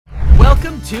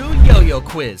Welcome to YoYo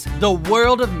Quiz, the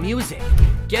world of music.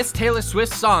 Guess Taylor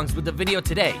Swift songs with the video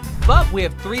today, but we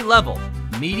have 3 levels: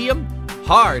 medium,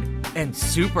 hard, and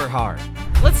super hard.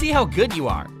 Let's see how good you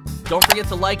are. Don't forget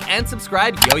to like and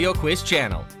subscribe YoYo Quiz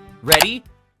channel. Ready?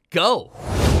 Go!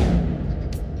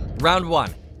 Round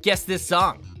 1. Guess this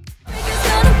song.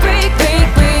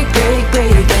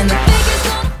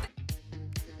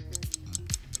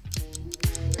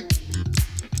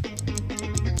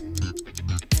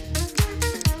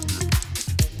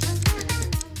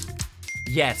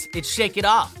 Yes, it's Shake It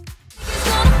Off.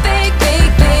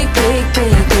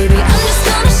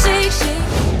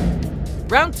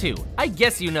 Round 2. I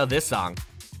guess you know this song.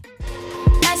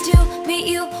 Nice to meet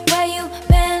you, where you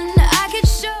been? I could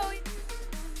show you.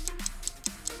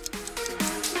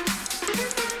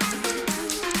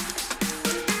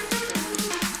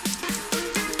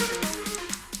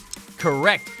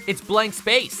 Correct. It's Blank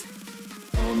Space.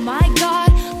 Oh my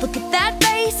God, look at that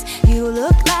face. You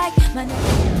look like my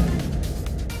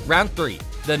Round 3.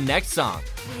 The next song.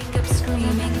 Wake up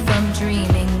screaming from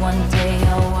dreaming. One day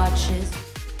I'll watch his.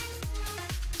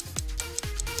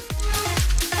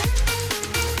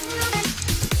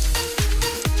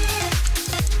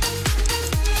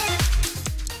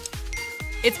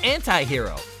 It's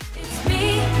Anti-Hero. It's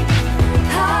me.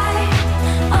 Hi,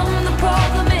 I'm the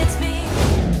problem. It's me.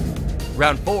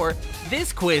 Round 4.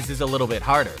 This quiz is a little bit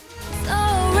harder. It's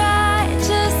alright,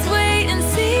 just wait and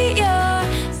see your.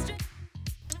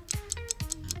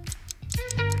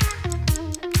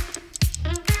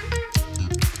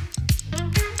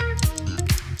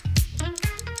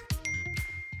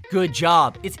 Good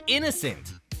job. It's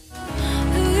Innocent.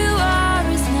 Who you are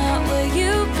is not where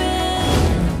you've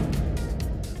been.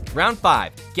 Round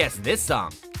 5. Guess this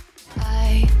song.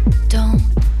 I don't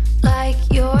like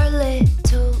your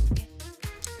little.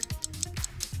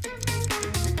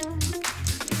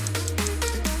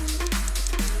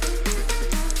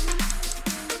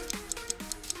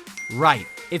 Right.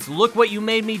 It's Look What You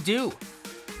Made Me Do.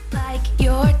 Like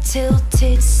your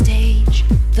tilted stage.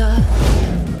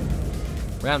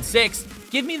 Round 6.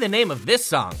 Give me the name of this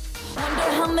song. Wonder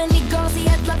how many girls he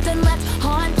had left and left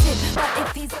haunted. But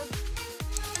if he's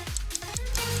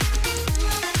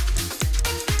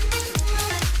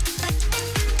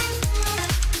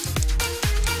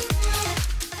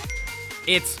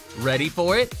It's Ready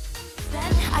For It.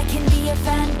 then I can be a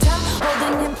phantom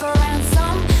holding him for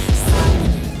ransom.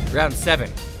 Round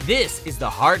 7. This is the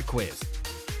hard quiz.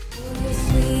 Your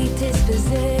sweet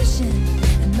disposition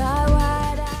and my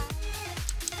wide eye.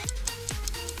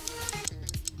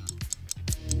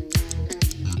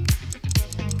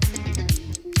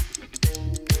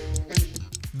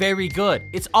 Very good.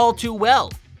 It's All Too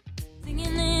Well.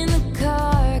 Singing in the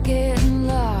car, getting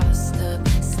lost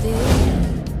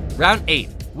upstate. Round 8.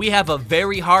 We have a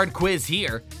very hard quiz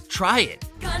here. Try it.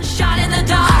 Gunshot in the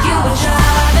dark, you were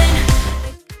driving.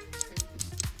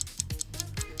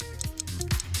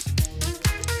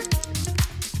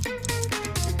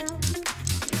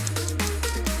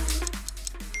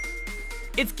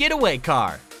 It's Getaway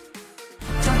Car.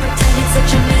 Don't pretend it's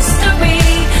such a mystery.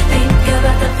 Think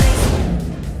about the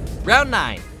place. Round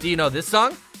 9. Do you know this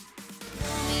song?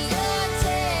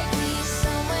 Take me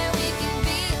somewhere we can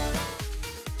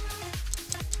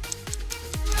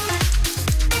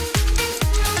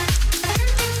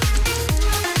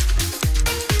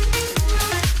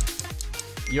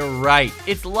be. You're right.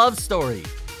 It's Love Story.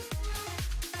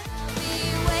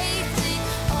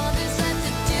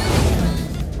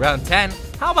 Round 10.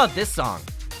 How about this song?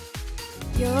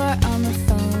 You're on the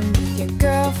phone with your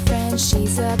girlfriend,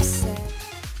 she's upset.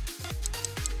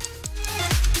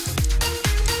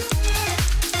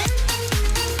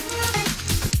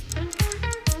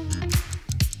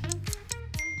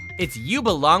 It's You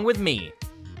Belong With Me.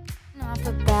 Off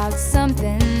about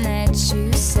something that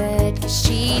you said, 'cause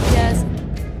she doesn't.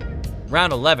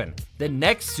 Round 11. The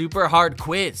next super hard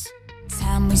quiz.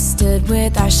 Time we stood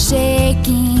with our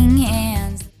shaking hands.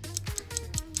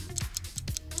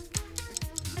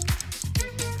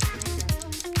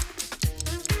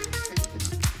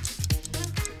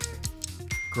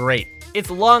 Great. It's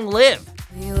Long Live.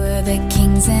 We were the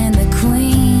kings and the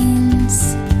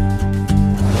queens.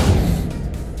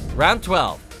 Round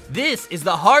 12. This is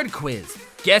the hard quiz.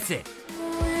 Guess it.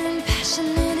 When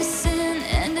passionate is sin,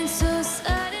 ending so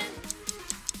sudden.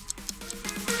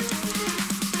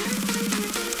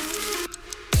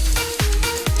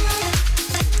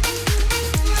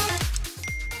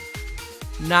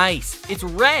 Nice. It's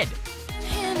Red.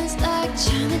 And it's like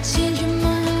trying to change your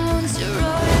mind on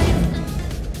steroids.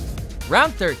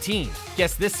 Round 13.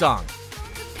 Guess this song.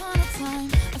 Upon a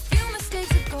time, a few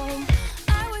mistakes ago,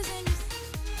 I was in your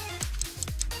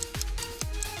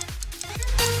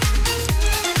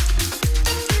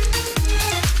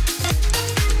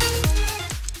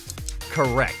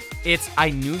Correct. It's I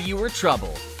Knew You Were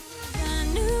Trouble. I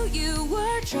knew you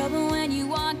were trouble when you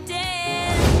walked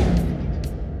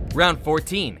in. Round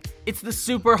 14. It's the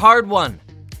super hard one.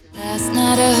 Last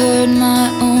night I heard my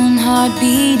own heart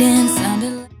beating.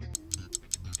 Sounded like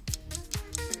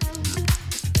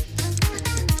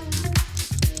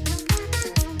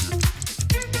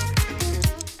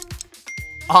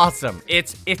Awesome.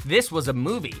 It's If This Was a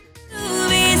Movie.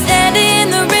 movies, and in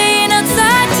the rain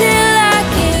outside till I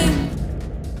came.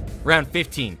 Round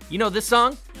 15. You know this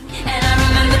song? And I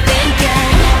remember thinking,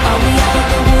 are we out of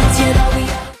the woods yet? Are we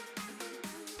out?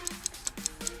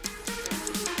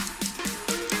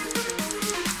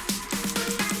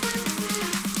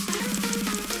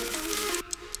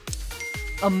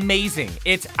 Amazing.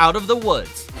 It's Out of the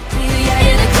Woods.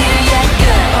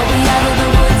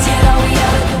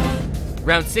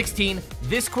 Round 16.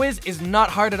 This quiz is not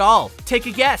hard at all. Take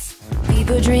a guess.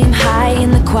 People dream high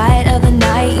in the quiet of the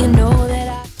night. You know that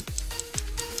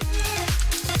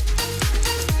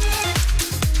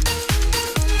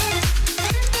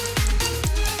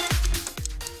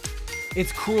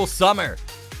It's Cruel Summer.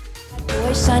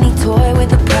 boy shiny toy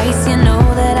with a price. You know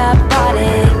that I bought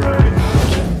it.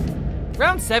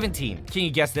 Round 17. Can you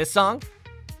guess this song?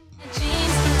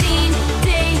 Daydream,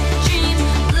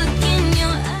 look in your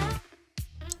eye.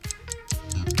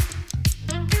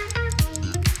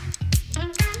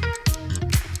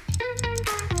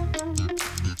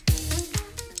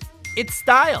 It's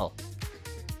Style.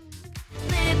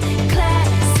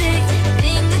 Classic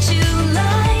thing that you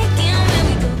like, and when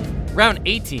we go. Round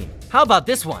 18. How about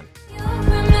this one? You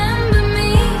remember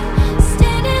me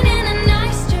standing in a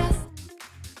nice dress.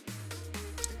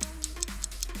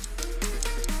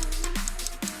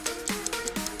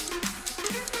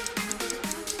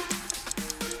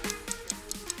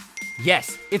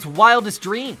 Yes, it's Wildest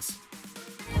Dreams.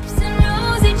 Lips and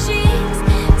rosy cheeks,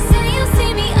 say you'll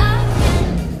see me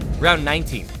again. Round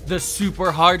 19. The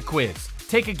super hard quiz.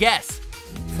 Take a guess.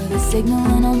 For the signal,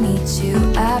 and I'll meet you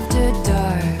after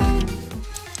dark.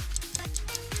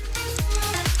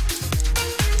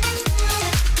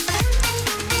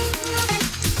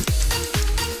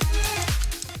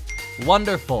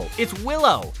 Wonderful. It's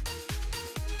Willow.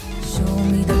 Show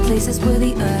me the places where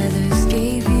the others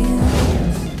gave you.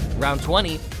 Round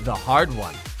 20. The hard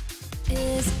one.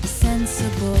 Is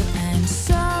sensible and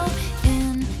so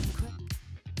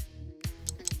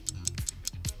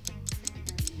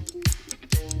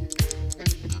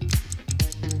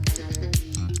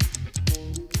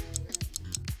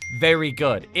Very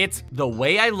good. It's The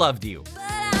Way I Loved You. But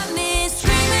I miss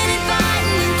dreaming and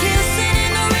fighting and kissing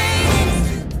in the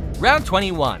rain. Round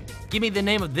 21. Give me the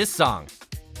name of this song.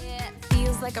 It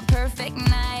feels like a perfect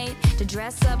night to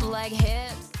dress up like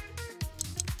hips.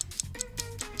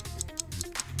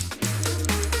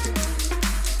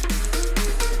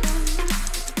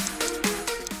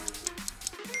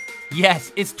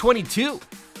 Yes, it's 22. I don't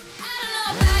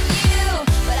know about you,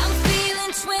 but I'm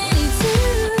feeling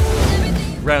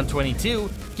 22. Round 22.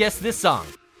 Guess this song.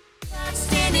 I'm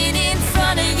standing in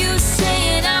front of you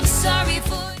saying I'm sorry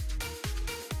for.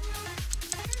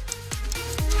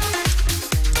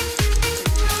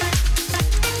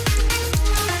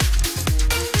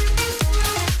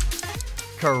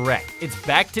 Correct. It's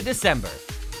Back to December.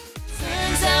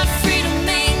 Turns out freedom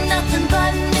ain't nothing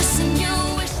but missing you.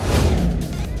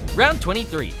 Round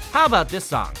 23. How about this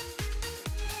song? 'Cause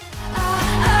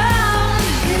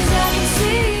I can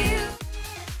see you.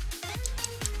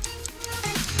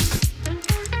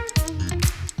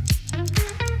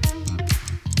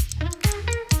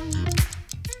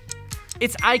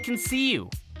 It's I Can See You.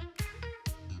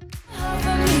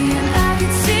 Over me and I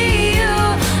can see you.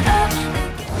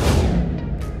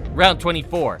 Round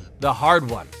 24. The hard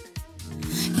one.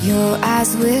 Your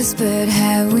eyes whispered,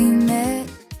 have we met?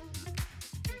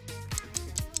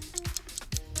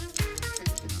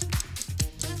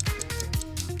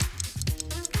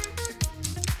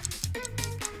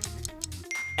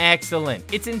 Excellent.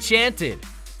 It's Enchanted.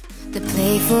 The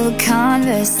playful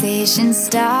conversation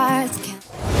starts.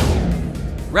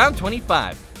 Round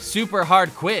 25. Super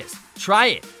hard quiz. Try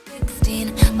it.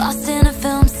 16, lost in a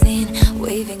film scene,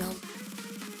 waving on.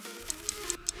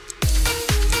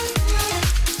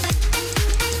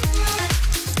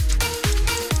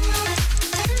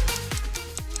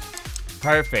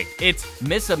 Perfect. It's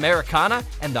Miss Americana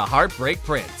and the Heartbreak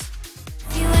Prince.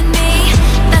 You and me,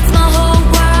 that's my whole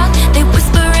world. They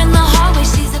whisper in the hallway,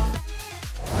 she's a.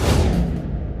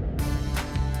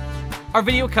 Our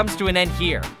video comes to an end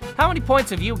here. How many points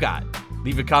have you got?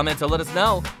 Leave a comment to let us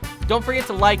know. Don't forget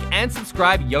to like and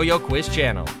subscribe YoYo Quiz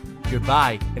channel.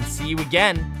 Goodbye and see you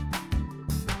again.